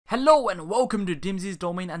Hello and welcome to Dimsy's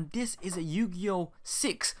Domain, and this is a Yu-Gi-Oh!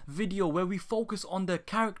 6 video where we focus on the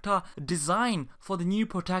character design for the new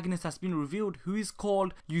protagonist that's been revealed, who is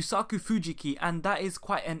called Yusaku Fujiki, and that is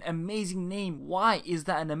quite an amazing name. Why is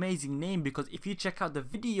that an amazing name? Because if you check out the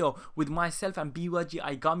video with myself and BYG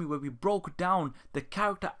Aigami where we broke down the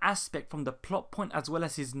character aspect from the plot point as well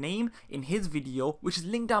as his name in his video, which is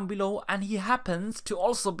linked down below, and he happens to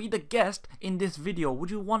also be the guest in this video.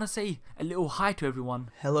 Would you want to say a little hi to everyone?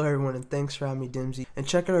 Hello everyone, and thanks for having me, Dimsy. And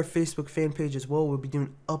check out our Facebook fan page as well. We'll be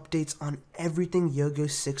doing updates on everything Yu-Gi-Oh!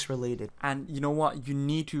 6 related. And you know what? You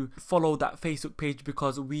need to follow that Facebook page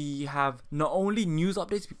because we have not only news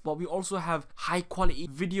updates, but we also have high quality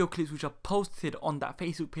video clips which are posted on that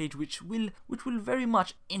Facebook page, which will very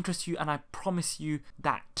much interest you, and I promise you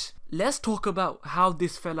that. Let's talk about how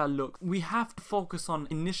this fella looks. We have to focus on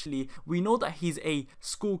initially, we know that he's a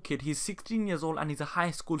school kid. He's 16 years old and he's a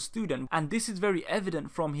high school student. And this is very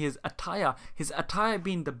evident from his attire. His attire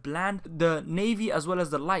being the navy as well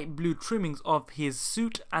as the light blue trimmings of his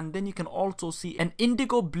suit. And then you can also see an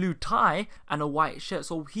indigo blue tie and a white shirt.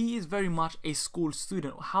 So he is very much a school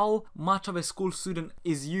student. How much of a school student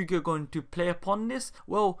is Yu-Gi-Oh! Going to play upon this?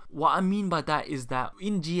 Well, what I mean by that is that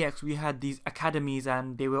in GX we had these academies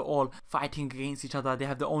and they were all fighting against each other. They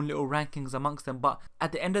have their own little rankings amongst them, but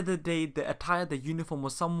at the end of the day, the attire, the uniform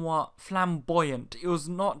was somewhat flamboyant. It was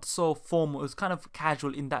not so formal. It was kind of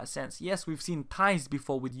casual in that sense. Yes, we've seen ties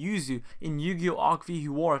before with Yuzu in Yu-Gi-Oh! Arc V. He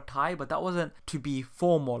wore a tie, but that wasn't to be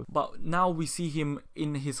formal. But now we see him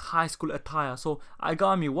in his high school attire. So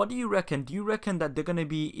Aigami, what do you reckon? Do you reckon that they're going to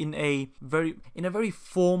be in a very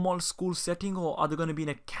formal school setting, or are they going to be in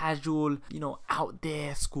a casual, out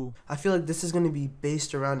there school? I feel like this is going to be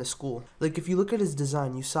based around a school. Like if you look at his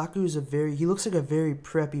design, Yusaku is he looks like a very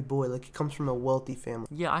preppy boy, like he comes from a wealthy family.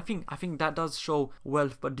 Yeah, I think that does show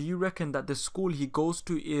wealth, but do you reckon that the school he goes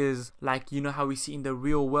to is like, how we see in the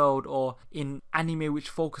real world or in anime which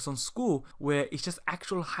focus on school, where it's just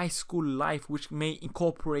actual high school life which may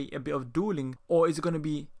incorporate a bit of dueling? Or is it going to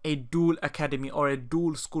be a duel academy or a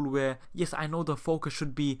duel school where, yes, I know the focus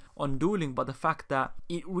should be on dueling, but the fact that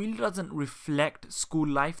it really doesn't reflect school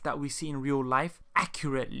life that we see in real life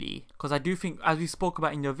accurately? Because I do think, as we spoke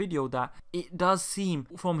about in your video, that it does seem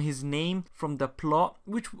from his name, from the plot,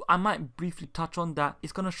 which I might briefly touch on, that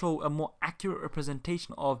it's going to show a more accurate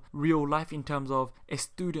representation of real life in terms of a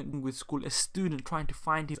student with school, a student trying to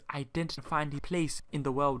find his identity, find his place in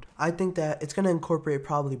the world. I think that it's going to incorporate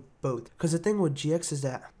probably both, because the thing with GX is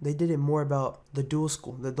that they did it more about the dual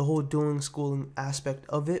school, the whole dueling schooling aspect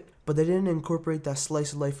of it, but they didn't incorporate that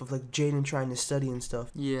slice of life of like Jaden trying to study and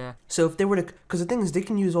stuff. Yeah. So if they were to, because the thing is they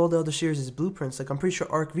can use all the other series as blueprints. Like I'm pretty sure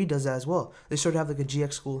Arc V does that as well. They sort of have like a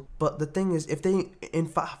GX school, but the thing is, if they in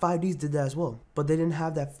 5Ds did that as well, but they didn't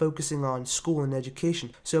have that focusing on school and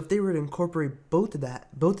education. So if they were to incorporate both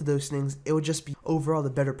of those things, it would just be overall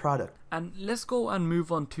the better product. And let's go and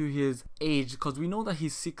move on to his age, because we know that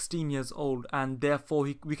he's 16 years old, and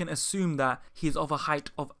therefore we can assume that he's of a height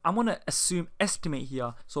of, I'm going to estimate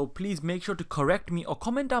here, so please make sure to correct me or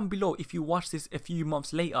comment down below if you watch this a few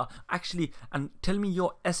months later, actually, and tell me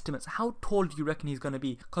your estimates. How tall do you reckon he's going to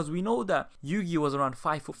be? Because we know that Yugi was around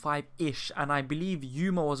 5'5"-ish, and I believe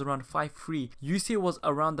Yuma was around 5'3". Yusei was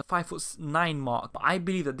around the 5'9" mark, but I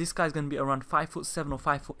believe that this guy's going to be around 5'7" or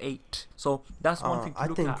 5'8". So that's one thing to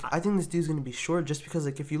look at. I think this dude's gonna be short, just because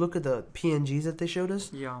like if you look at the PNGs that they showed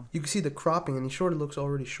us, yeah, you can see the cropping and he sort of looks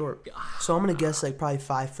already short. So I'm gonna guess like probably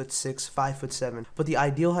 5'6", 5'7". But the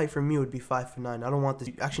ideal height for me would be 5'9". I don't want this,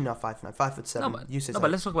 actually not 5'9", 5'7".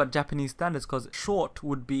 But let's talk about Japanese standards, because short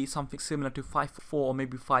would be something similar to 5'4" or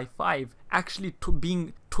maybe 5'5". Actually,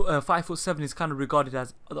 being 5'7" is kind of regarded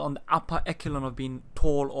as on the upper echelon of being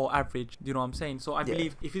tall or average. You know what I'm saying? So I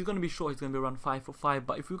believe if he's going to be short, he's going to be around 5'5".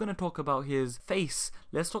 But if we're going to talk about his face,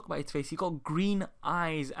 let's talk about his face. He got green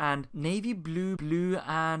eyes and navy blue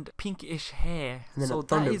and pinkish hair. And then so a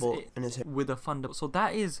thunderbolt in his hair. With a thunderbolt. So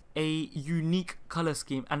that is a unique color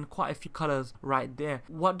scheme and quite a few colors right there.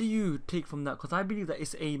 What do you take from that? Because I believe that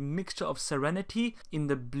it's a mixture of serenity in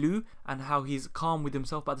the blue and how he's calm with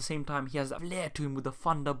himself, but at the same time he has that flair to him with the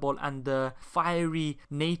thunderbolt and the fiery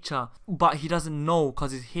nature, but he doesn't know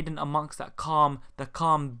because he's hidden amongst that calm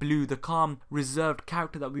blue, the calm reserved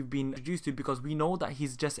character that we've been introduced to, because we know that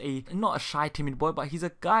he's just not a shy timid boy, but he's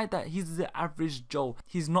a guy that he's the average Joe.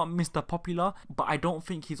 He's not Mr. Popular, but I don't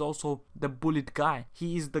think he's also the bullied guy.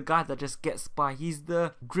 He is the guy that just gets by. He's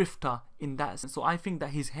the drifter in that sense. So I think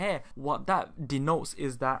that his hair, what that denotes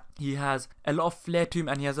is that he has a lot of flair to him,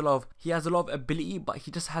 and he has a lot of ability, but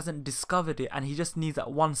he just hasn't discovered it, and he just needs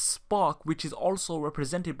that one spark, which is also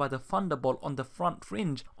represented by the thunderbolt on the front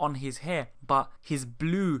fringe on his hair. But his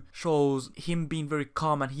blue shows him being very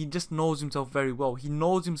calm, and he just knows himself very well. He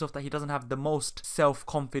knows himself that he doesn't have the most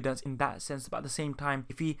self-confidence in that sense, but at the same time,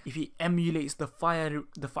 if he emulates the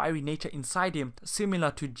fiery nature inside him,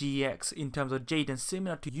 similar to GX in terms of Jade, and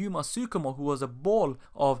similar to Yuma Tsukumo, who was a ball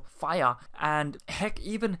of fire, and heck,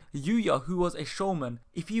 even Yuya, who was a showman,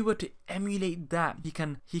 if he were to emulate that, he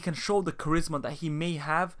can show the charisma that he may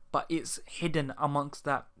have, but it's hidden amongst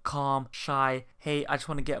that calm, shy, hey, I just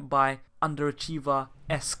want to get by,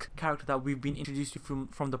 underachiever-esque character that we've been introduced to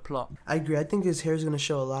from the plot. I agree. I think his hair is going to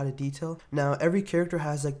show a lot of detail. Now, every character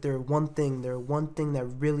has like their one thing that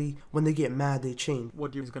really, when they get mad, they change.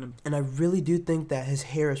 What do you think is going to be? And I really do think that his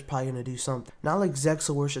hair is probably going to do something. Not like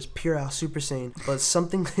Zexal, where it's just pure out Super Saiyan, but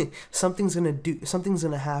something's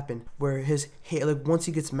going to happen where his hair, like once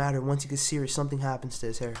he gets mad or once he gets serious, something happens to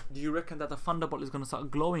his hair. Do you reckon that the thunderbolt is going to start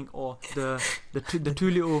glowing, or the two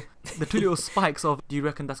little spikes of, do you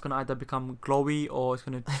reckon that's going to either become glowy, or it's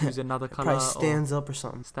going to choose another color? Probably stands up or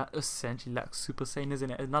something. That essentially like Super Saiyan, isn't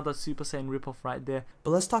it? Another Super Saiyan ripoff right there.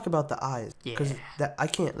 But let's talk about the eyes, because I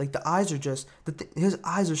can't, like, the eyes are just his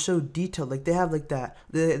eyes are so detailed. Like they have like that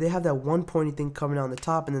they have that one pointy thing coming out on the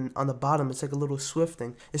top, and then on the bottom it's like a little swift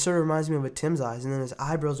thing. It sort of reminds me of a Tim's eyes, and then his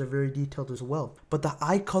eyebrows are very detailed as well. But the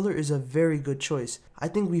eye color is a very good choice. I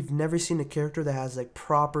think we've never seen a character that has like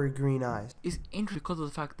proper green eyes. It's interesting because of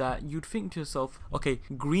the fact that you'd think to yourself, okay,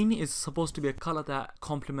 green is supposed to be a color that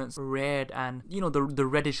complements red and, you know, the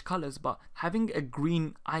reddish colors, but having a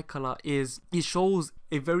green eye color it shows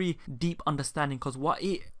a very deep understanding, because what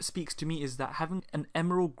it speaks to me is that having an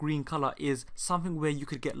emerald green color is something where you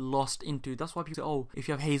could get lost into. That's why people say, oh, if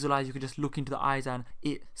you have hazel eyes, you could just look into the eyes, and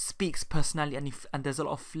it speaks personality, and there's a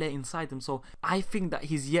lot of flair inside them. So I think that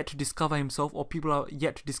he's yet to discover himself, or people are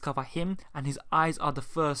yet to discover him, and his eyes are the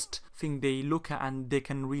first thing they look at and they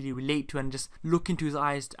can really relate to, and just look into his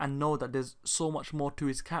eyes and know that there's so much more to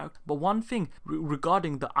his character. But one thing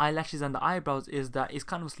regarding the eyelashes and the eyebrows is that it's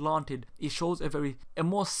kind of slanted. It shows a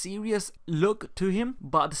more serious look to him,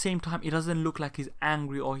 but at the same time it doesn't look like he's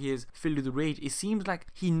angry or he is filled with rage. It seems like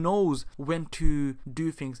he knows when to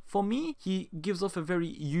do things. For me, he gives off a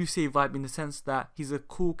very Yusei vibe, in the sense that he's a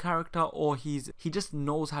cool character, or he just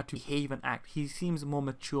knows how to behave and act. He seems more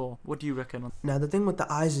mature. What do you reckon? Now the thing with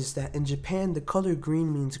the eyes is that in Japan the color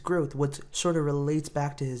green means growth, which sort of relates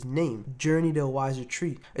back to his name, Journey to a Wiser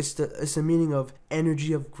Tree. It's the meaning of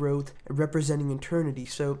energy of growth, representing eternity.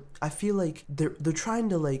 So I feel like they're trying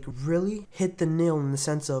to like really hit the nail in the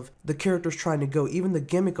sense of the character's trying to go. Even the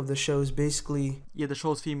gimmick of the show is basically, the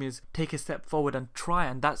show's theme is take a step forward and try,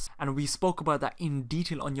 and we spoke about that in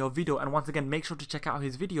detail on your video, and once again make sure to check out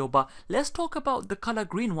his video. But let's talk about the color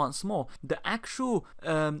green once more. The actual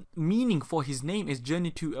meaning for his name is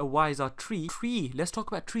Journey to a Wiser Tree. Let's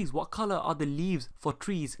talk about trees. What color are the leaves for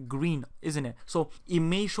trees? Green, isn't it? So it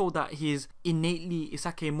may show that he's innately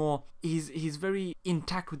he's very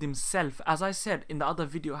intact with himself. As I said in the other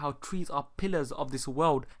video, how trees are pillars of this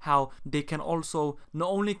world, how they can also, not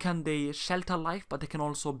only can they shelter life, but they can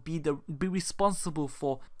also be responsible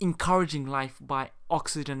for encouraging life by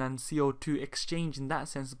oxygen and CO2 exchange in that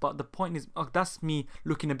sense. But the point is, that's me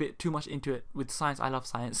looking a bit too much into it with science. I love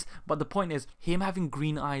science, but the point is, him having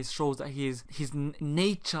green eyes shows that his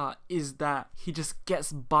nature is that he just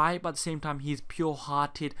gets by, but at the same time he's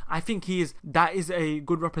pure-hearted. I think that is a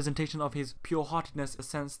good representation of his pure-heartedness, in the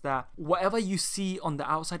sense that whatever you see on the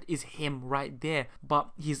outside is him right there,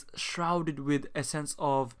 but he's shrouded with a sense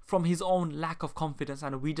of, from his own lack of confidence,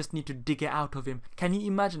 and we just need to dig it out of him. Can you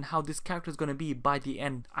imagine how this character is going to be by the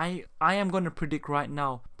end? I am going to predict right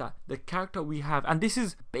now that the character we have, and this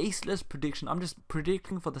is baseless prediction, I'm just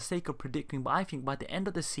predicting for the sake of predicting, but I think by the end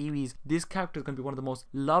of the series, this character is going to be one of the most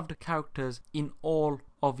loved characters in all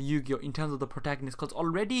of Yu-Gi-Oh! In terms of the protagonist, because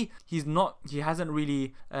already he hasn't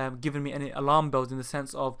really given me any alarm bells, in the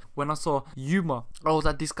sense of, when I saw Yuma, I was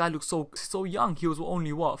like, this guy looks so young. He was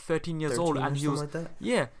only 13 years old, and he was like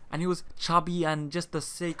that? And he was chubby, and just the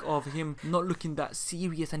sake of him not looking that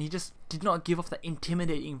serious, and he just did not give off that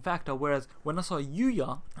intimidating factor. Whereas when I saw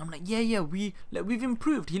Yuya, I'm like, we've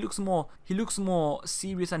improved. He looks more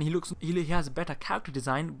serious, and he has better character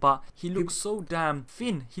design, but he looks so damn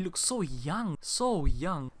thin. He looks so young.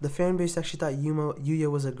 young. The fan base actually thought Yuya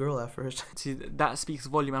was a girl at first. See, that speaks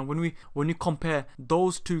volume. And when you compare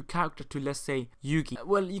those two characters to, let's say, Yugi,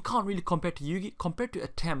 well, you can't really compare to Yugi. Compared to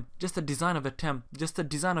Atem, just the design of Atem, just the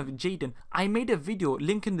design of Jaden. I made a video,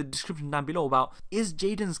 link in the description down below, about is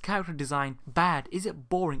Jaden's character design bad? Is it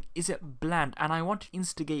boring? Is it bland? And I want to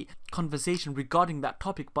instigate conversation regarding that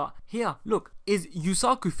topic. But here, look, is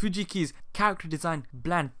Yusaku Fujiki's character design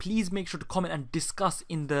bland? Please make sure to comment and discuss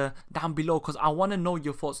in the down below, because I want to know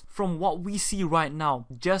your thoughts. From what we see right now,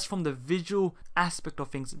 just from the visual aspect of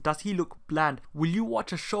things, does he look bland? Will you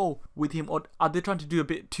watch a show with him, or are they trying to do a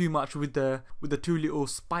bit too much with the two little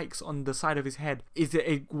spikes on the side of his head? Is it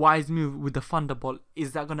a wise move with the thunderbolt?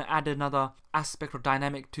 Is that going to add another aspect or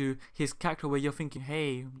dynamic to his character where you're thinking,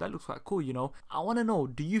 hey, that looks quite cool, you know? I want to know,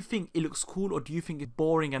 do you think it looks cool, or do you think it's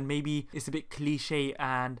boring and maybe it's a bit cliche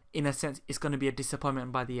and in a sense it's going to be a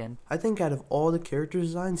disappointment by the end? I think out of all the character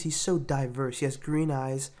designs, he's so diverse. He has green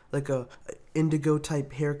eyes, like a indigo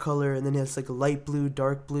type hair color, and then he has like a light blue,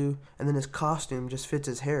 dark blue, and then his costume just fits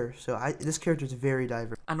his hair. So this character is very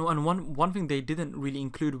diverse. And one thing they didn't really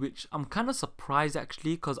include, which I'm kind of surprised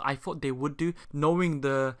actually, because I thought they would do, knowing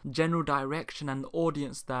the general direction and the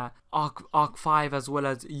audience that Arc 5 as well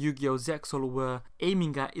as Yu-Gi-Oh! Zexal were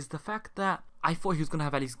aiming at, is the fact that I thought he was going to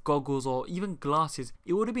have at least goggles or even glasses.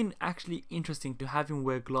 It would have been actually interesting to have him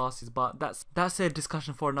wear glasses, but that's a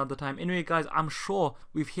discussion for another time. Anyway guys, I'm sure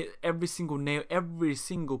we've hit every single nail, every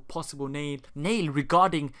single possible nail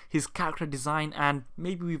regarding his character design, and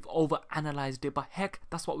maybe we've over-analyzed it, but heck,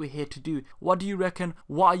 that's what we're here to do. What do you reckon?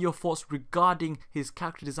 What are your thoughts regarding his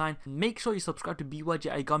character design? Make sure you subscribe to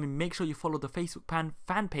BYJ Aigami, make sure you follow the Facebook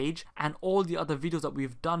fan page and all the other videos that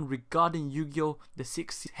we've done regarding Yu-Gi-Oh! The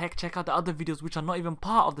 6th. Heck, check out the other videos which are not even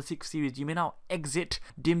part of the 6th series. You may now exit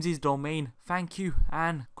Dimsy's domain. Thank you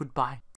and goodbye.